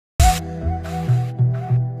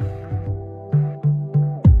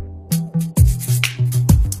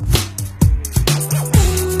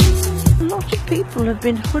people have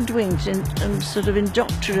been hoodwinked and sort of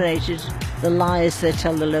indoctrinated. The lies they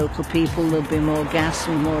tell the local people, there'll be more gas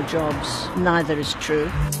and more jobs. Neither is true.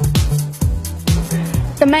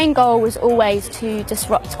 The main goal was always to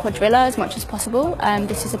disrupt Quadrilla as much as possible.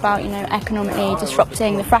 This is about, economically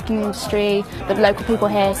disrupting the fracking industry. The local people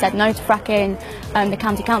here said no to fracking, the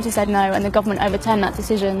county council said no, and the government overturned that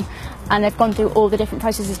decision. And they've gone through all the different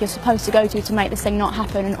processes you're supposed to go to make this thing not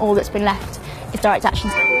happen, and all that's been left is direct action.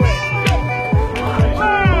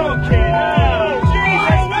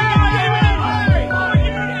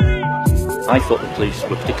 I thought the police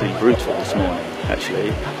were particularly brutal this morning, actually.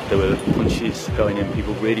 There were punches going in,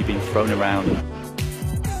 people really being thrown around.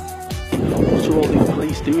 What are all these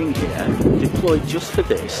police doing here, deployed just for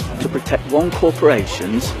this, to protect one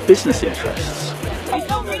corporation's business interests?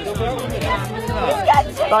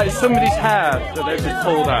 That is somebody's hair that they've just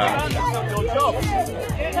pulled out.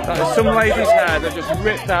 That is some lady's hair that just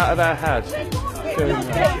ripped out of their head.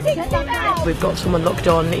 We've got someone locked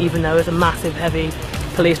on, even though there's a massive, heavy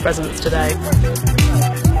police presence today.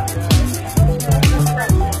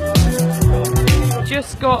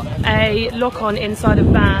 Just got a lock-on inside a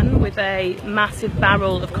van with a massive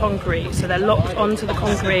barrel of concrete, so they're locked onto the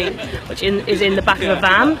concrete, which is in the back of a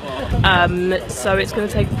van. So it's going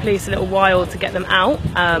to take the police a little while to get them out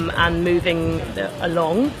and moving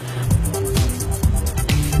along.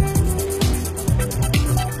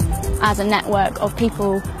 As a network of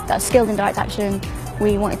people that are skilled in direct action,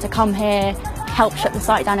 we wanted to come here, help shut the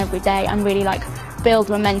site down every day, and really build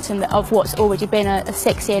momentum of what's already been a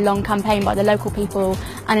 6-year-long campaign by the local people,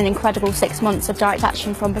 and an incredible 6 months of direct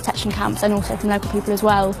action from protection camps and also from local people as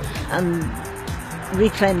well. And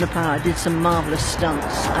Reclaim the Power did some marvellous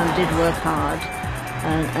stunts and did work hard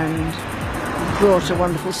and brought a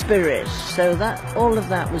wonderful spirit. So all of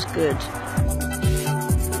that was good.